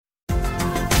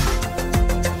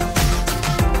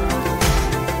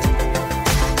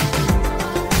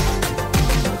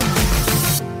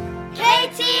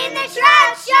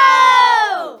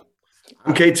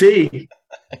I'm KT.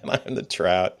 And I'm the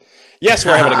Trout. Yes,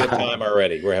 we're having a good time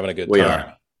already. We're having a good We time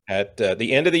are. at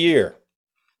the end of the year.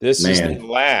 This is the Man,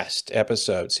 last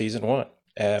episode, season one.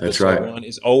 that's Episode right. one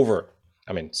is over.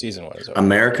 I mean, season one is over.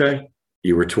 America,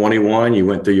 you were 21, you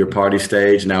went through your party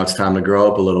stage. Now it's time to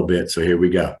grow up a little bit. So here we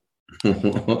go.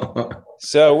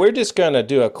 So we're just going to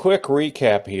do a quick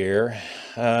recap here.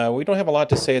 We don't have a lot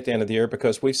to say at the end of the year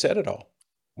because we've said it all.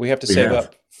 We have to We save have.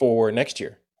 up for next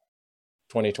year,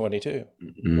 2022,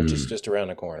 which is Mm. just around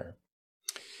the corner.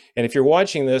 And if you're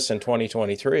watching this in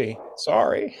 2023,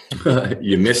 sorry,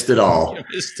 You missed it all. you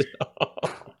missed it all.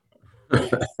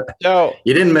 So,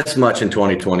 You didn't miss much in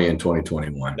 2020 and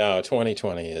 2021. no,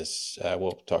 2020 is,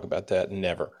 we'll talk about that,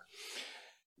 never.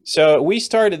 So we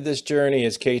started this journey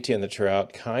as KT and the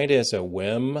Trout kind of as a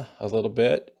whim a little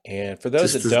bit. And for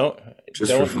those Just that as-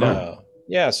 just for don't fun. know,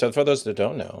 yeah, so for those that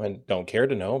don't know and don't care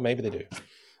to know, maybe they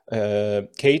do.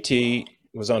 KT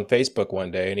was on Facebook one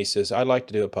day and he says, I'd like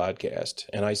to do a podcast.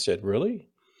 And I said, really?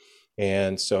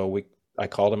 And so I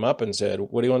called him up and said,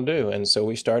 what do you want to do? And so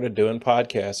we started doing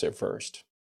podcasts at first,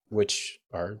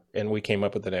 and we came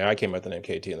up with the name, I came up with the name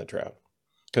KT and the Trout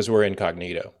because we're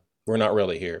incognito. We're not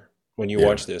really here. When you Yeah.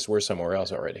 watch this, we're somewhere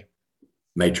else already.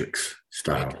 Matrix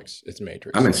style. Matrix. It's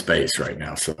Matrix. I'm in space right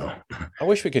now. So I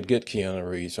wish we could get Keanu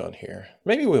Reeves on here.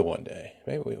 Maybe we'll one day.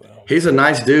 Maybe we will. he's a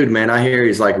nice dude, man. I hear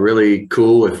he's like really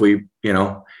cool. If we,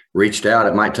 reached out,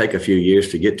 it might take a few years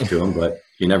to get to him, but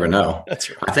you never know. That's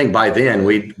right. I think by then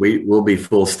we will be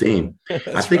full steam. I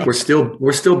That's think right.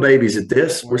 we're still babies at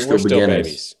this. We're still beginners.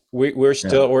 babies.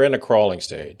 We're in a crawling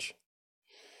stage.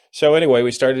 So anyway,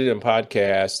 we started in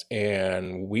podcasts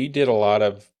and we did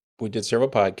several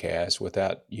podcasts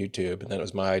without YouTube. And then it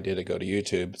was my idea to go to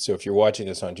YouTube. So if you're watching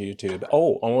this on YouTube,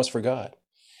 almost forgot.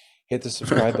 Hit the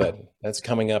subscribe button. That's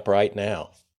coming up right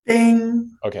now.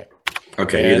 Ding. Okay.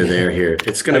 Okay, And- either there or here.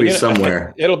 It's going to be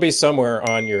somewhere. It'll be somewhere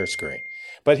on your screen.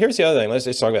 But here's the other thing. Let's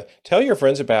just talk about. Tell your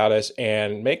friends about us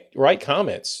and write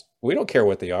comments. We don't care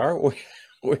what they are.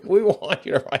 We want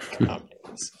you to write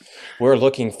comments. We're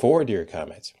looking forward to your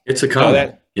comments. It's a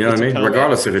comment. You know what it's I a mean? comment.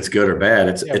 Regardless if it's good or bad,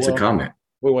 it's Yeah, a well, comment.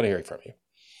 We want to hear from you.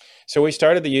 So we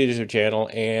started the YouTube channel,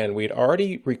 and we'd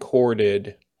already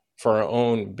recorded for our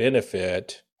own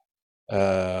benefit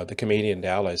the comedian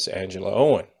Dallas Angela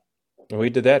Owen. And we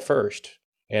did that first.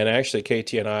 And actually,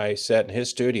 KT and I sat in his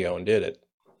studio and did it.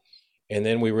 And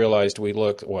then we realized I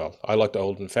looked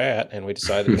old and fat, and we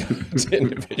decided to go to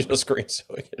individual screens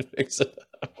so we could fix it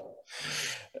up.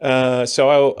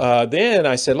 Then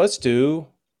I said, let's do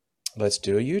a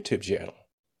YouTube channel,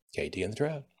 KT and the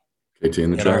Trout. KT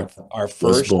and the And Trout our was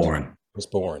first born. was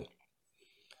born.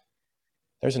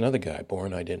 There's another guy,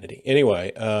 Born Identity.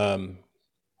 Anyway,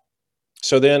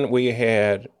 so then we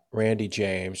had Randy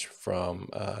James from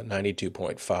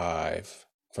 92.5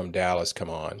 from Dallas come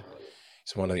on.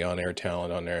 He's one of the on-air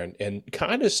talent on there, and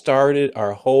kind of started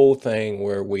our whole thing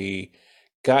where we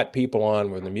got people on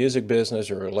with the music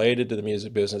business or related to the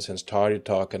music business and started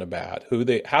talking about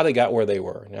how they got where they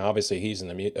were. Now, obviously, he's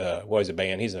in he's a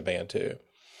band. He's in a band too.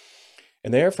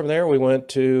 And from there, we went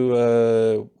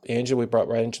to Angela. We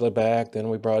brought Angela back. Then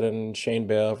we brought in Shane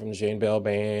Bell from the Shane Bell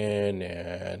Band,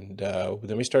 and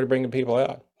then we started bringing people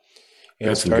out.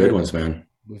 Got some good ones, man.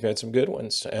 We've had some good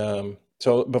ones.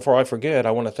 So before I forget,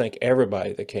 I want to thank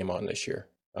everybody that came on this year.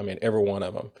 I mean, every one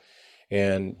of them.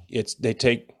 And they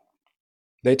take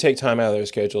time out of their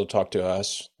schedule to talk to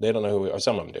us. They don't know who we are.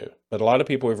 Some of them do, but a lot of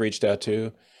people we've reached out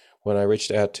to. When I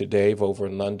reached out to Dave over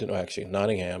in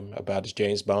Nottingham, about his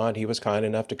James Bond, he was kind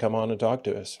enough to come on and talk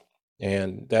to us.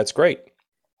 And that's great.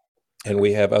 And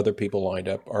we have other people lined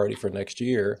up already for next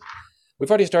year. We've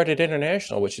already started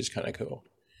international, which is kind of cool.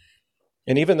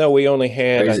 And even though we only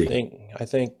had, Crazy. I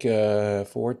think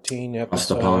 14 Across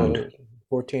the pond. episodes,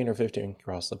 14 or 15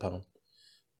 across the pond.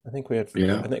 I think we had.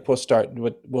 Yeah. I think we'll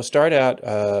start out.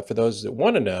 For those that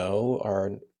want to know,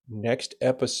 our next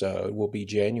episode will be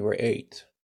January 8th.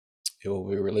 It will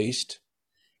be released,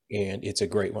 and it's a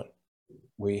great one.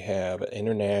 We have an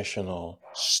international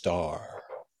star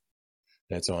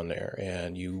that's on there,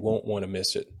 and you won't want to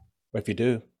miss it. But if you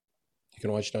do, you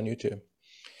can watch it on YouTube.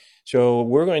 So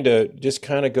we're going to just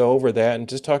kind of go over that and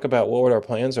just talk about what our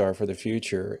plans are for the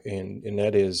future. And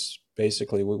that is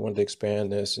basically we want to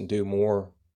expand this and do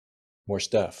more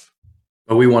stuff.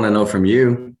 But we want to know from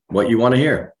you what you want to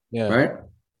hear. Yeah, Right?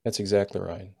 that's exactly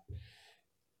right.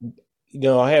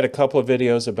 I had a couple of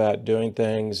videos about doing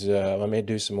things. I may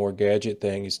do some more gadget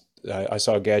things. I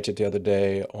saw a gadget the other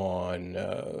day on,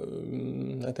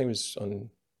 I think it was on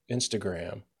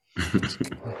Instagram.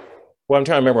 Well, I'm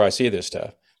trying to remember where I see this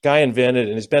stuff. Guy invented,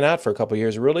 and it's been out for a couple of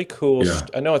years. Really cool. Yeah.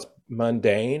 I know it's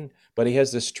mundane, but he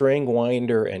has the string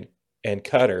winder and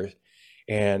cutter,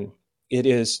 and it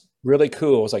is really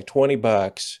cool. It's like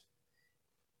 $20.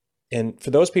 And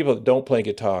for those people that don't play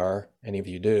guitar, any of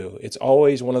you do, it's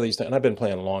always one of these things. And I've been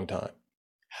playing a long time.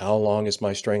 How long is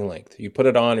my string length? You put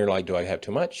it on, you're like, do I have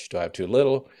too much? Do I have too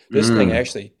little? This thing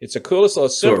actually, it's the coolest little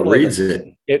simple. So it reads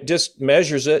it. It just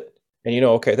measures it, and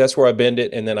okay, that's where I bend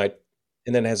it, and then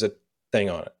it has a thing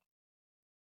on it.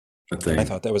 A thing. I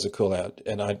thought that was a cool out,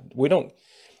 and we don't.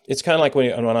 It's kind of like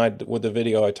with the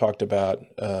video I talked about.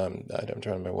 I'm trying to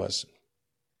remember what it was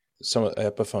some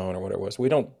Epiphone or whatever it was. We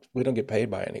don't get paid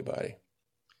by anybody.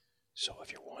 So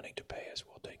if you're wanting to pay us,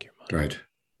 we'll take your money. Right.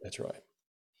 That's right.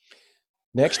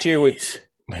 Next year we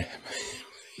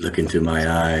look into my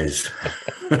eyes.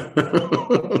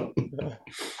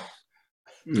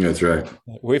 That's right.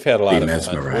 We've had a lot Be of fun.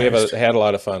 mesmerized. We have had a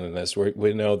lot of fun in this.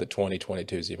 We know that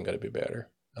 2022 is even going to be better.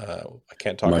 I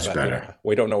can't talk Much about better.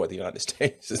 We don't know what the United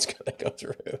States is going to go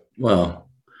through. Well,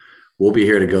 we'll be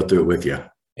here to go through it with you.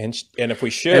 And if we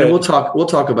should, And we'll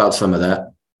talk about some of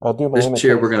that. I'll do my This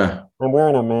year I'm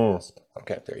wearing a mask.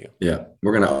 Okay, there you go. Yeah,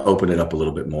 we're gonna open it up a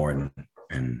little bit more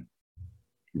and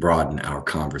broaden our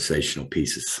conversational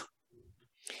pieces.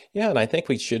 Yeah, and I think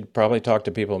we should probably talk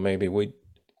to people.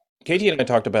 Katie and I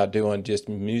talked about doing just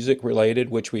music related,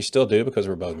 which we still do because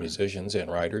we're both musicians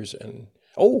and writers. And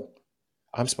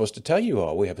I'm supposed to tell you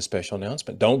all, we have a special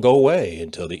announcement. Don't go away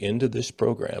until the end of this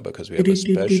program because we have a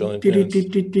special announcement.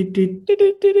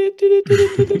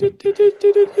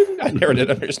 I never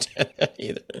did understand that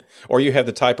either. Or you have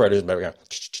the typewriters in the background.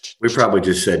 We probably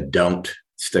just said don't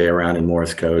stay around in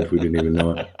Morse code. We didn't even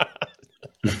know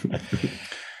it.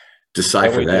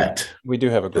 Decipher that. We do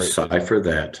have a great Decipher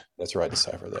that. That's right,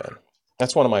 decipher that.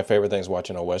 That's one of my favorite things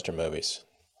watching old Western movies.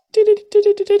 What did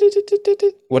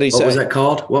he say? What was that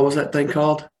called? What was that thing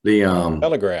called? The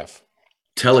Telegraph.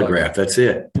 Telegraph. That's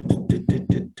it.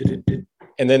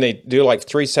 And then they do like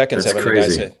 3 seconds That's of it. And the guy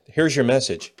said, here's your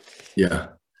message. Yeah.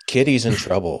 Kitty's in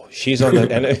trouble. She's on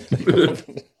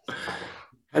the.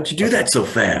 How'd you do that so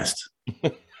fast?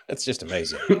 That's just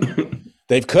amazing.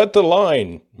 They've cut the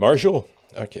line, Marshall.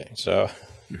 Okay, so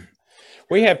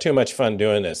we have too much fun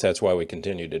doing this. That's why we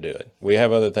continue to do it. We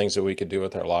have other things that we could do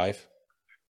with our life.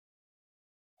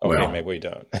 Okay, Well, maybe we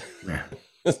don't. Yeah.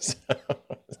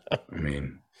 I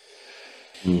mean,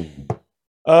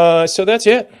 so that's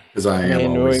it. because I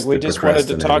am always we the just wanted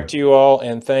to talk procrastinator. to you all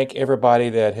and thank everybody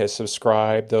that has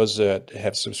subscribed, those that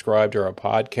have subscribed to our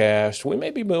podcast. We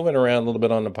may be moving around a little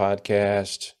bit on the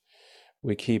podcast.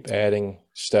 We keep adding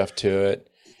stuff to it.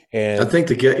 And I think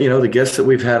the guests that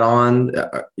we've had on,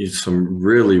 some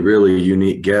really, really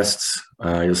unique guests.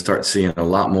 You'll start seeing a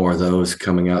lot more of those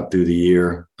coming out through the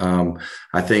year.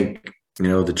 I think,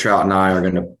 the Trout and I are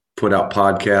going to put out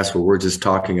podcasts where we're just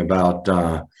talking about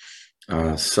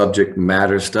subject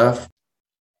matter stuff.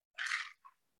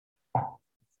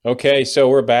 okay, so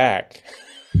we're back.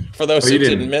 For those Oh, who you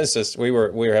didn't didn't. miss us, we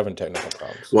were having technical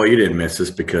problems. Well, you didn't miss this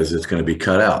because it's going to be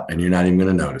cut out and you're not even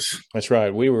going to notice. That's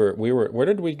right. We were. Where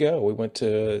did we go? We went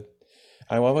to.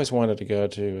 I always wanted to go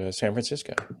to San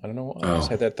Francisco. I don't know why. I just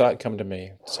had that thought come to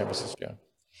me. San Francisco.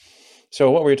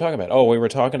 So what were you talking about? Oh, we were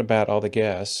talking about all the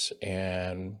guests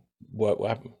and what.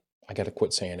 I got to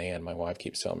quit saying "and." My wife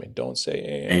keeps telling me, "Don't say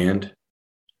and." And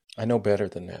I know better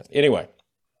than that. Anyway,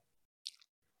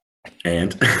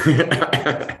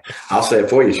 I'll say it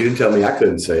for you. She didn't tell me I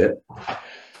couldn't say it.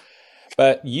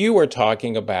 but you were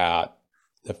talking about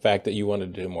the fact that you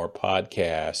wanted to do more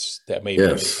podcasts that may be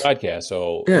Yes. podcasts.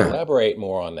 So Yeah. elaborate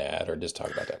more on that, or just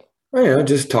talk about that. Well,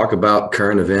 just talk about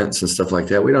current events and stuff like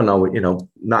that. We don't know,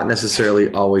 not necessarily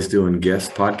always doing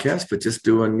guest podcasts, but just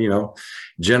doing,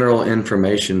 general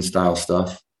information style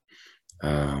stuff.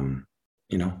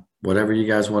 Whatever you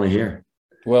guys want to hear.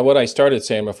 Well, what I started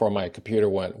saying before my computer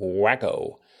went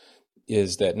wacko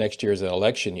is that next year is an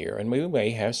election year, and we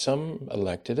may have some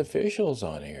elected officials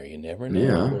on here. You never know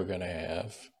Yeah. who we're going to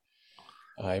have.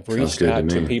 I've Sounds reached good to out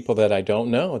to me. people that I don't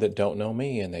know that don't know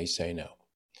me, and they say no.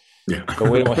 Yeah.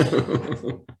 But we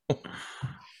don't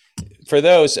for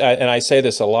those, and I say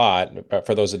this a lot, but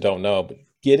for those that don't know, but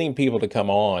getting people to come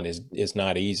on is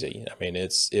not easy. I mean,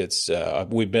 it's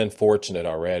we've been fortunate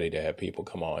already to have people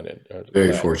come on.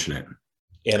 Very fortunate.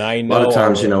 And I A know lot of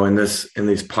times, already- in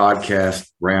these podcast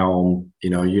realm,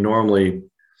 you normally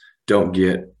don't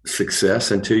get success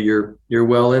until you're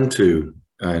well into.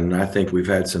 And I think we've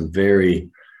had some very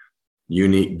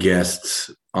unique guests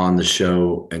on the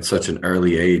show at such an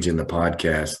early age in the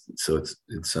podcast. So it's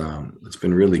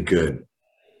been really good.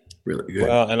 Really good.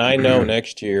 Well, and I know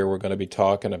next year we're going to be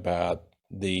talking about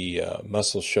the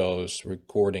Muscle Shows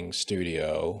recording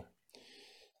studio,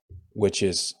 which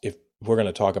is, if we're going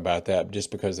to talk about that just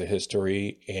because of the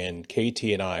history. And KT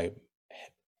and I,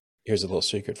 here's a little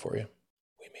secret for you.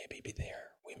 We may be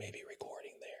there. We may be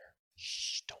recording there.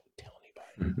 Shh, don't tell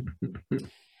anybody.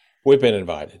 We've been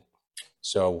invited.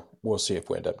 So we'll see if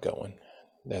we end up going.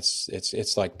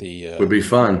 It's like the would be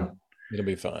fun. It'll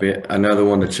be fun. Another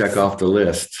one to check off the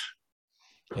list.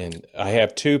 And I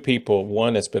have two people,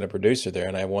 one that's been a producer there,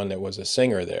 and I have one that was a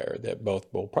singer there, that both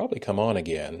will probably come on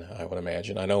again, I would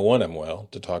imagine. I know one of them will,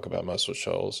 to talk about Muscle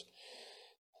Shoals.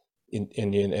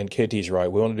 And KT's right.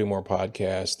 We want to do more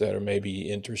podcasts that are maybe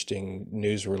interesting,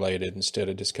 news related, instead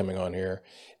of just coming on here.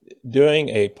 Doing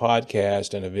a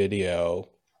podcast and a video,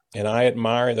 and I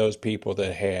admire those people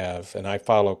that have, and I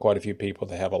follow quite a few people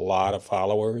that have a lot of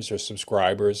followers or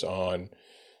subscribers on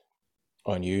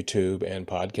YouTube and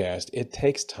podcast. It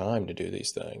takes time to do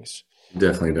these things.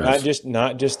 Definitely does.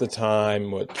 Not just the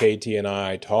time what KT and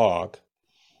I talk,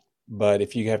 but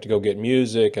if you have to go get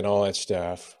music and all that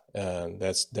stuff,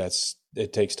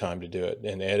 it takes time to do it,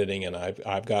 and editing. And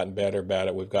I've gotten better about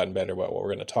it. We've gotten better about what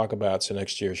we're going to talk about. So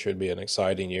next year should be an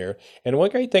exciting year. And one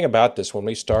great thing about this, when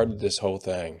we started this whole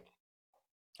thing,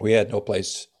 we had no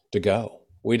place to go.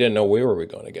 We didn't know where we were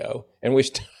going to go, and we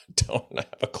don't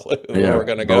have a clue where we're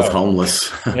going to go. Both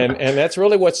homeless. and that's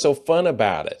really what's so fun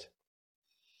about it.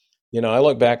 I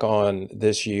look back on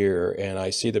this year and I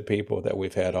see the people that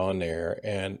we've had on there,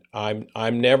 and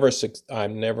I'm never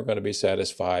going to be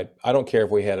satisfied. I don't care if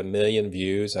we had 1 million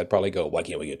views. I'd probably go, why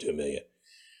can't we get to 1 million?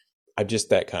 I'm just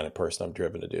that kind of person. I'm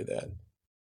driven to do that.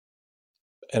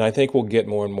 And I think we'll get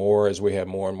more and more as we have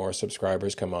more and more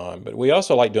subscribers come on. But we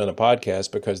also like doing a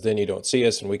podcast because then you don't see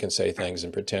us and we can say things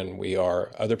and pretend we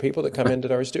are other people that come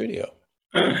into our studio.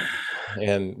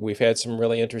 And we've had some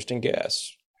really interesting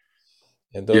guests.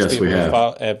 And those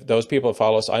people those people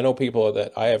follow us. I know people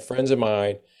that I have friends of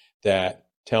mine that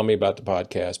tell me about the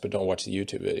podcast but don't watch the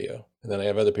YouTube video. And then I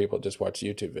have other people that just watch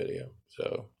the YouTube video.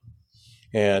 So,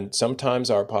 and sometimes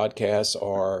our podcasts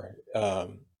are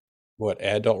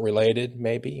adult related,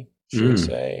 maybe, should we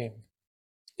say.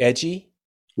 Edgy.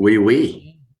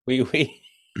 Oui.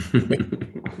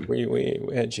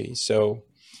 Edgy. So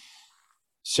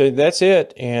that's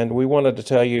it. And we wanted to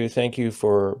tell you, thank you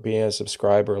for being a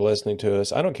subscriber, listening to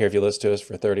us. I don't care if you listen to us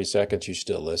for 30 seconds, you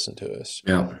still listen to us.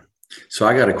 Yeah. So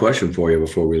I got a question for you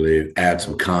before we leave. Add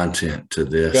some content to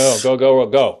this.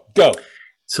 Go.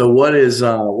 So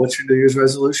what's your New Year's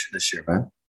resolution this year,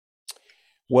 man?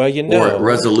 Well, or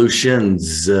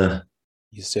resolutions. You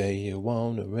say you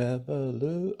want a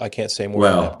revolution. I can't say more.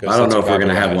 Well, I don't know if we're going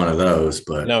to have one of those,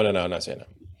 but no, I'm not saying that.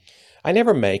 I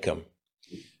never make them.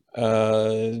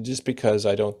 Just because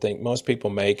I don't think most people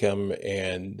make them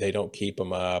and they don't keep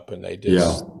them up, and they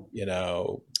just,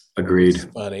 agreed. It's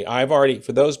funny.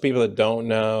 For those people that don't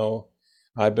know,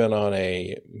 I've been on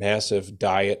a massive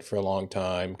diet for a long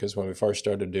time, because when we first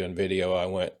started doing video, I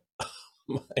went, oh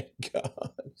my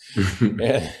God.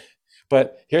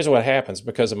 But here's what happens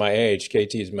because of my age.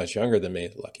 KT is much younger than me,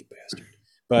 lucky bastard.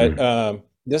 But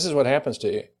this is what happens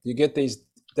to you. You get these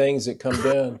things that come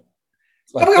down.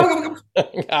 And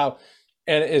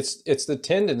it's the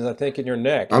tendons, I think, in your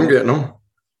neck. I'm getting them.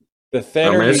 The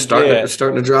thinner it's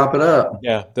starting to drop it up.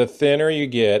 Yeah, the thinner you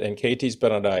get, and KT's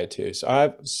been on diet too.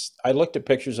 So I looked at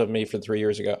pictures of me from 3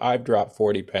 years ago. I've dropped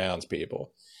 40 pounds,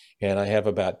 people, and I have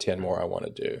about 10 more I want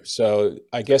to do. So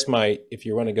I guess if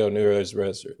you want to go I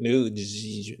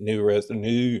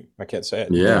can't say it.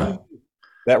 Yeah,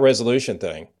 that resolution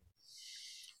thing.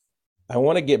 I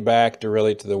want to get back to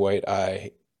the weight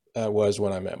I was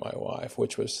when I met my wife,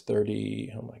 which was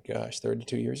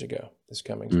 32 years ago this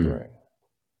coming spring,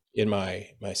 in my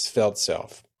felt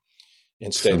self,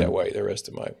 and stay that way the rest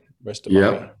of my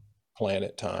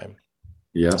planet time.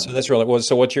 Yeah. So that's really what.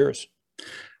 So what's yours?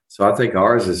 So I think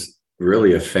ours is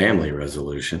really a family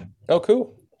resolution. Oh,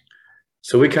 cool.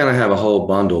 So we kind of have a whole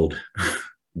bundled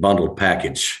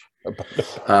package.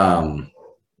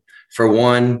 For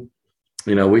one,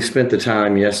 we spent the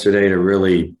time yesterday to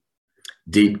really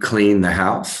deep clean the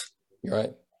house.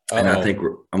 Right. And I think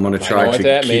I'm going to try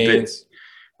to keep it.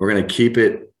 We're going to keep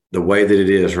it the way that it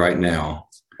is right now,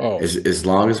 as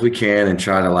long as we can, and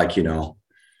try to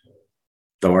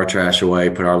throw our trash away,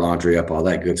 put our laundry up, all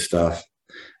that good stuff.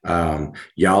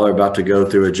 Y'all are about to go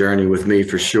through a journey with me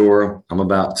for sure. I'm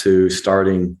about to,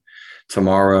 starting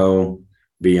tomorrow,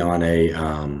 be on a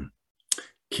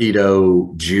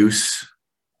keto juice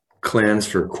cleanse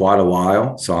for quite a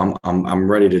while. So I'm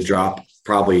ready to drop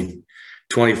probably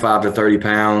 25 to 30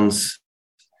 pounds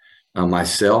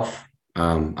myself.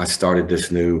 I started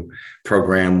this new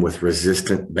program with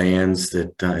Resistant Bands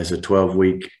that is a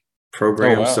 12-week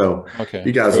program. Oh, wow. So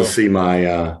you guys will see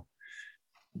my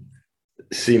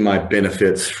see my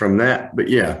benefits from that. But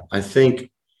yeah, I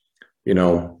think,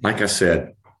 like I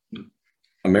said,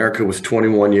 America was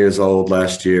 21 years old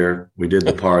last year. We did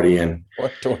the partying.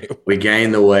 We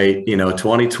gained the weight,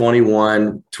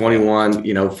 2021,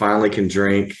 21, finally can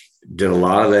drink, did a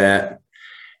lot of that.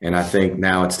 And I think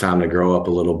now it's time to grow up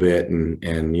a little bit and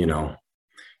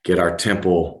get our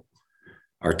temples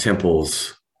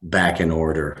back in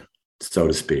order, so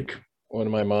to speak. One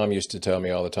of my mom used to tell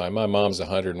me all the time, my mom's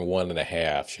 101 and a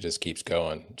half. She just keeps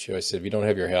going. She always said, if you don't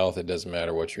have your health, it doesn't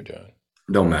matter what you're doing.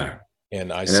 Don't matter. And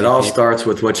it all starts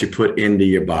with what you put into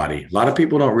your body. A lot of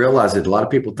people don't realize it. A lot of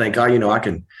people think, I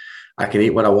can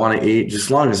eat what I want to eat just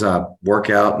as long as I work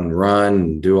out and run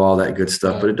and do all that good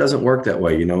stuff. But it doesn't work that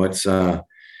way. It's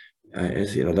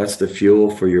that's the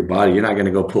fuel for your body. You're not going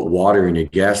to go put water in your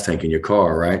gas tank in your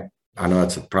car, right? I know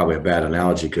that's probably a bad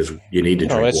analogy because you need to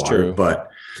drink water. True. But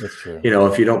that's true.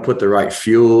 If you don't put the right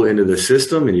fuel into the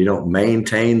system and you don't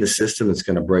maintain the system, it's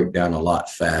going to break down a lot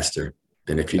faster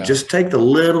than if you just take the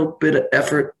little bit of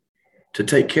effort to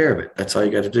take care of it. That's all you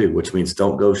got to do, which means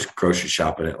don't go grocery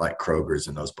shopping at like Kroger's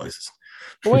and those places.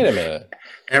 Wait a minute.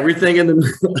 Everything in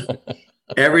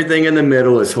the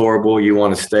middle is horrible. You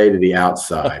want to stay to the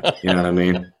outside. You know what I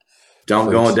mean? Don't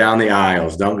go down the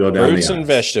aisles. Don't go down the aisles. Fruits and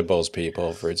vegetables,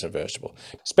 people. Fruits and vegetables.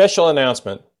 Special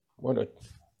announcement.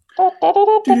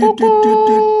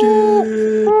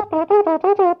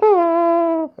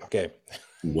 Okay.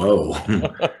 Whoa.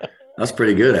 That's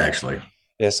pretty good, actually.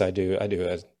 Yes, I do. I do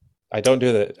it. I don't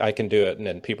do that. I can do it. And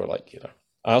then people are like,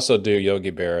 I also do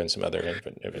Yogi Bear and some other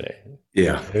every day.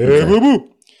 Yeah. Hey,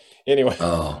 boo-boo. Anyway,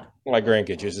 my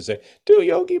grandkids used to say, do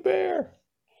Yogi Bear.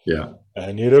 Yeah.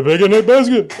 I need a big enough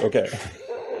basket. Okay.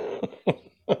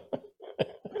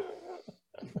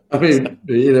 I mean,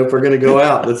 if we're going to go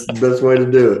out, that's the best way to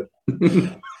do it.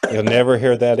 You'll never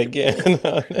hear that again.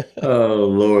 Oh,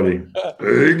 Lordy.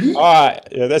 All right.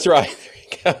 Yeah, that's right.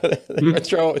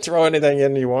 Throw anything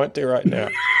in you want to right now.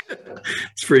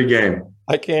 It's free game.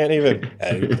 I can't even.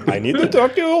 I need to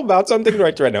talk to you about something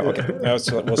right now. Okay.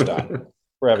 We'll stop.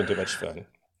 We're having too much fun.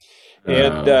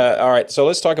 And all right. So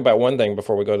let's talk about one thing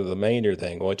before we go to the major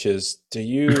thing, which is,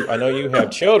 I know you have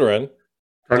children.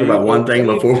 Talk about one thing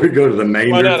before we go to the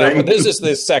major thing. But this is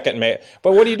the second.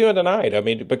 But what are you doing tonight? I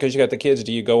mean, because you got the kids,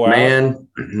 do you go out? Man,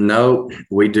 no.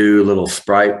 We do little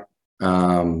Sprite,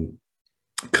 cotton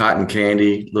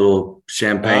candy, little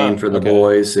champagne for the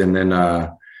boys, and then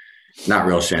not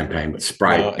real champagne, but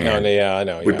Sprite. I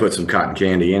know. We put some cotton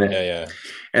candy in it. Yeah.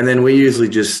 And then we usually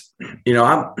just, I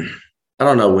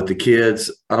don't know, with the kids,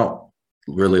 I don't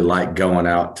really like going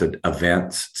out to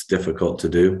events. It's difficult to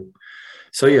do.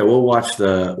 So yeah, we'll watch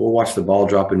the ball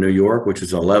drop in New York, which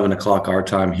is 11 o'clock our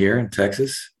time here in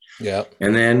Texas. Yeah.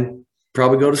 And then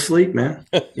probably go to sleep, man.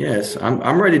 Yes.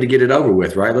 I'm ready to get it over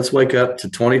with, right? Let's wake up to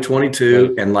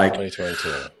 2022 and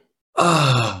 2022.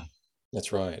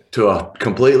 That's right. To a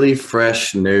completely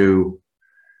fresh new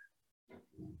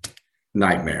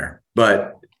nightmare.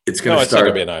 But it's going to start.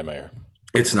 It's going to be a nightmare.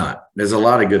 It's not. There's a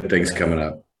lot of good things coming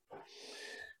up.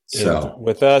 So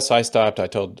with us, I stopped. I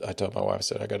told my wife, I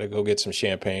said, I got to go get some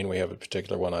champagne. We have a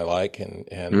particular one I like. And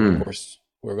of course,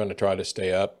 we're going to try to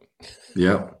stay up.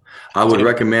 Yep. I would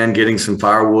recommend getting some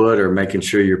firewood or making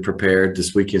sure you're prepared.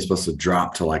 This weekend's supposed to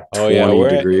drop to like 20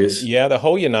 degrees. The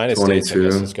whole United 22. States, I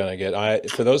guess, is going to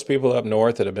get. For those people up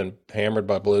north that have been hammered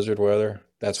by blizzard weather,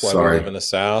 that's why we live in the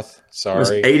South. Sorry. It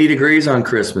was 80 degrees on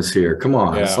Christmas here. Come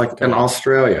on. It's like in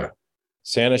Australia.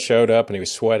 Santa showed up and he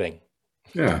was sweating.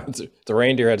 Yeah. The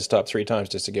reindeer had to stop 3 times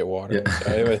just to get water.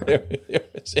 Yeah.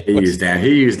 He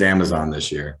used Amazon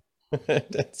this year.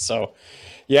 So,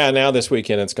 now this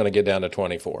weekend it's going to get down to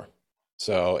 24.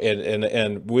 So,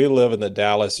 and we live in the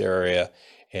Dallas area,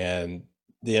 and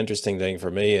the interesting thing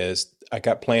for me is I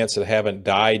got plants that haven't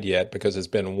died yet because it's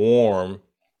been warm,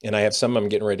 and I have some of them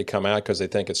getting ready to come out because they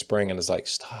think it's spring, and it's like,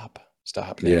 stop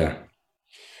now. Yeah.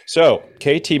 So,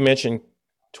 KT mentioned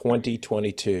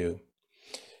 2022.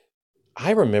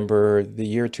 I remember the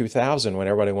year 2000 when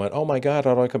everybody went, "Oh my God,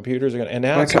 all our computers are going to," and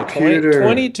now it's like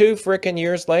 22 freaking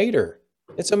years later.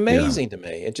 It's amazing to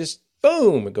me. It just,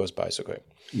 boom, it goes by so quick.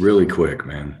 Really quick,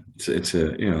 man. It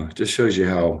just shows you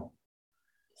how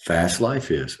fast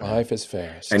life is. Man. Life is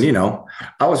fast. And,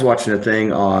 I was watching a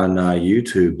thing on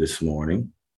YouTube this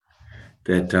morning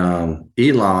that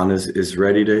Elon is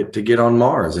ready to get on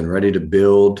Mars and ready to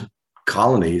build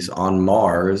colonies on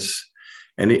Mars.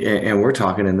 And we're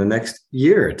talking in the next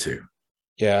year or two.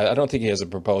 Yeah, I don't think he has a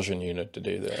propulsion unit to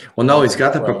do that. Well, no, he's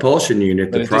got the propulsion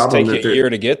unit. But it just takes you a year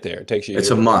to get there. It takes you. It's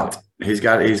a month. He's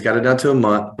got it done to a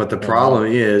month. But the problem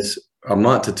is a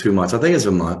month to 2 months. I think it's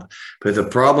a month. But the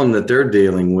problem that they're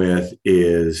dealing with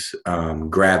is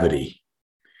gravity.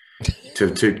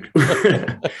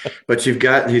 But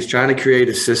he's trying to create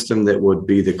a system that would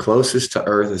be the closest to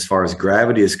Earth as far as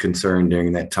gravity is concerned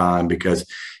during that time. Because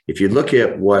if you look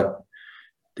at what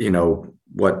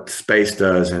space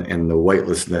does and the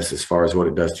weightlessness as far as what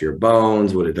it does to your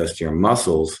bones, what it does to your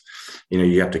muscles,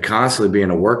 you have to constantly be in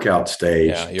a workout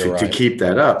stage to keep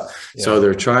that up. Yeah. So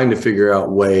they're trying to figure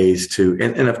out ways to,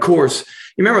 and of course,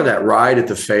 you remember that ride at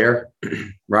the fair,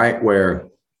 right? Where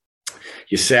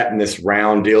you sat in this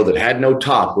round deal that had no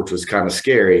top, which was kind of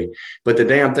scary, but the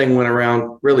damn thing went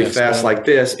around really fast like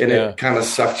this, and it kind of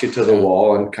sucked you to the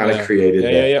wall and kind of created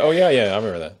that. Yeah. Oh, yeah. I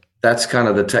remember that. That's kind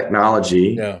of the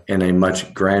technology in a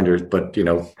much grander, but,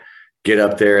 get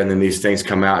up there and then these things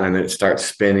come out and then it starts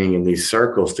spinning in these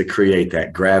circles to create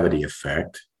that gravity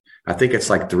effect. I think it's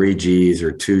like 3 Gs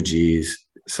or 2 Gs,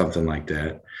 something like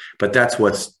that. But that's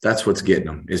what's getting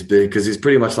them, is because he's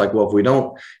pretty much like, well, if we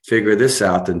don't figure this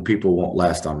out, then people won't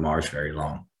last on Mars very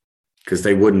long, because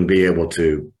they wouldn't be able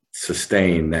to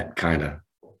sustain that kind of.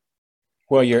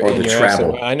 Well, you're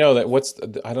travel. I know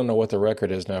that. I don't know what the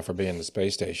record is now for being in the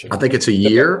space station. I think it's a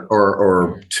year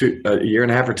or a year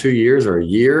and a half or 2 years or a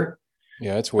year.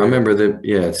 Yeah, it's weird. I remember that.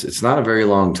 Yeah, it's not a very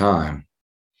long time.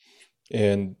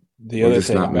 And the other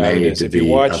thing about it is, if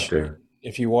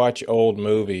you watch old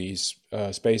movies,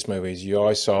 space movies, you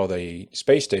always saw the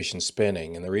space station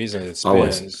spinning, and the reason it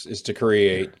spins is to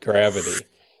create gravity.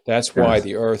 That's why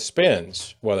the Earth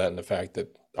spins. Well, that and the fact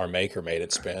that our maker made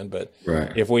it spin, but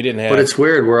if we didn't have, but it's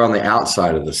weird. We're on the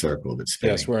outside of the circle that's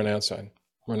spinning. Yes, we're on the outside.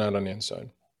 We're not on the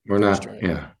inside. We're not.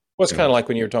 Yeah. Well, it's kind of like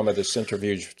when you were talking about the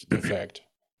centrifuge effect.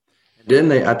 Didn't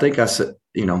they? I think I said,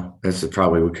 this is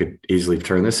probably, we could easily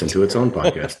turn this into its own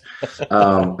podcast.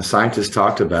 A scientist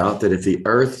talked about that if the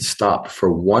Earth stopped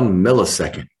for 1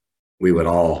 millisecond, we would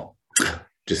all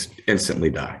just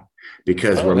instantly die,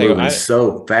 because we're moving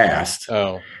so fast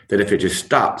that if it just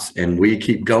stops and we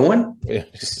keep going,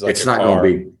 it's not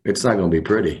going to be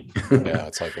pretty. Yeah,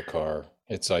 it's like a car.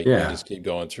 It's like you just keep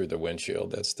going through the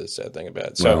windshield. That's the sad thing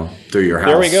about it. So through your house.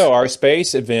 There we go. Our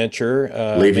space adventure.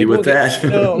 Leave you with that.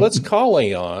 Let's call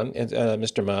Leon,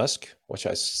 Mr. Musk, which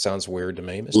sounds weird to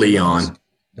me. Mr. Leon.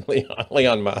 Musk.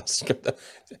 Leon Musk.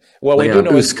 Well, Leon we do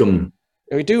know Muskum.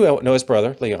 We do know his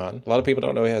brother, Leon. A lot of people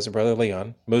don't know he has a brother,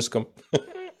 Leon Muskum.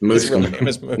 His real name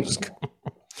is Muskum.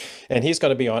 And he's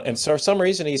going to be on. And so for some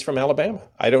reason, he's from Alabama.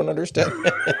 I don't understand.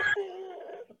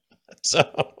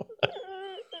 So...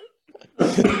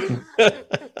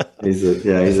 he's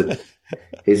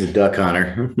a duck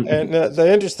hunter. And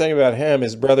the interesting thing about him,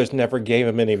 his brothers never gave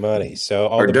him any money,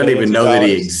 or don't even know that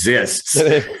he exists. He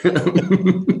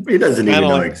doesn't even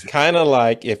know he exists. Kind of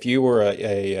like if you were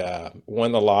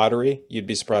won the lottery, you'd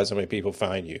be surprised how many people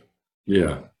find you.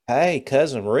 Yeah. Hey,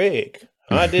 cousin Rick,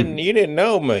 you didn't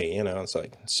know me. It's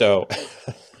like so.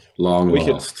 Long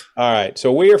lost. All right,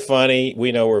 so we are funny.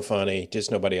 We know we're funny.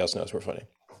 Just nobody else knows we're funny.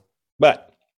 But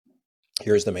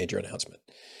here's the major announcement.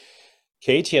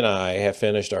 Katie and I have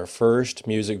finished our first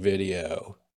music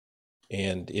video,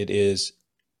 and it is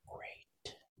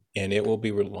great. And it will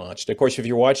be relaunched. Of course, if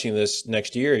you're watching this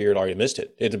next year, you'll already missed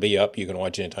it. It'll be up. You can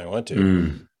watch it anytime you want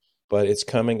to. But it's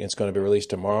coming. It's going to be released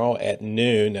tomorrow at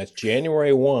noon. That's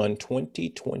January 1,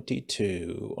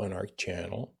 2022 on our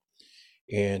channel.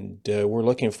 And we're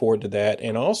looking forward to that.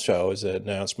 And also, as an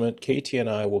announcement, Katie and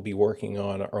I will be working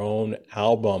on our own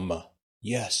album.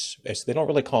 Yes. They don't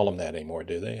really call them that anymore,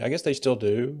 do they? I guess they still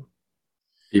do.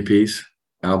 EPs,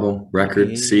 album,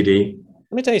 record, CD.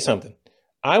 Let me tell you something.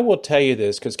 I will tell you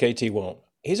this because KT won't.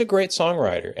 He's a great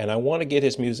songwriter, and I want to get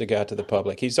his music out to the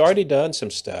public. He's already done some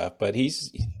stuff, but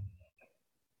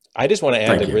I just want to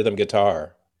add the rhythm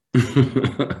guitar.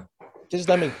 Just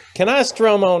can I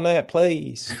strum on that,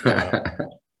 please?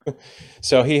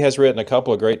 So he has written a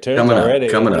couple of great tunes already.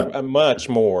 Coming up. Much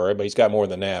more, but he's got more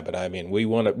than that. But I mean, we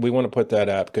want to put that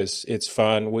up because it's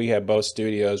fun. We have both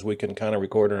studios. We can kind of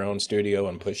record in our own studio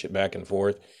and push it back and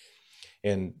forth.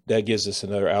 And that gives us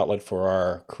another outlet for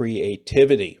our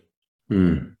creativity.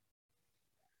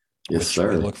 Yes,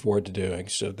 sir. We look forward to doing.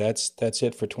 So that's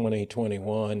it for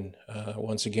 2021.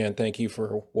 Once again, thank you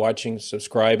for watching,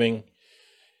 subscribing.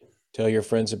 Tell your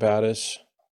friends about us.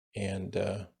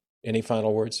 And any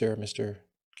final words there, Mr.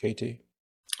 KT?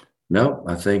 No,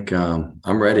 I think I'm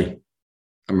ready.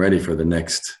 I'm ready for the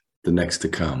next to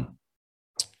come.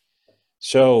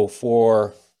 So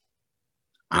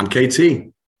I'm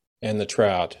KT. And the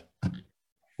Trout.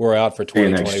 We're out for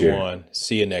 2021.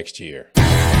 See you next year.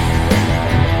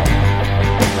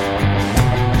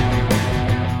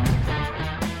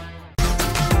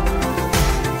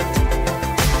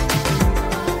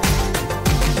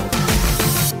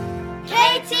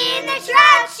 Nancy and the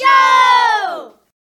Trout Show!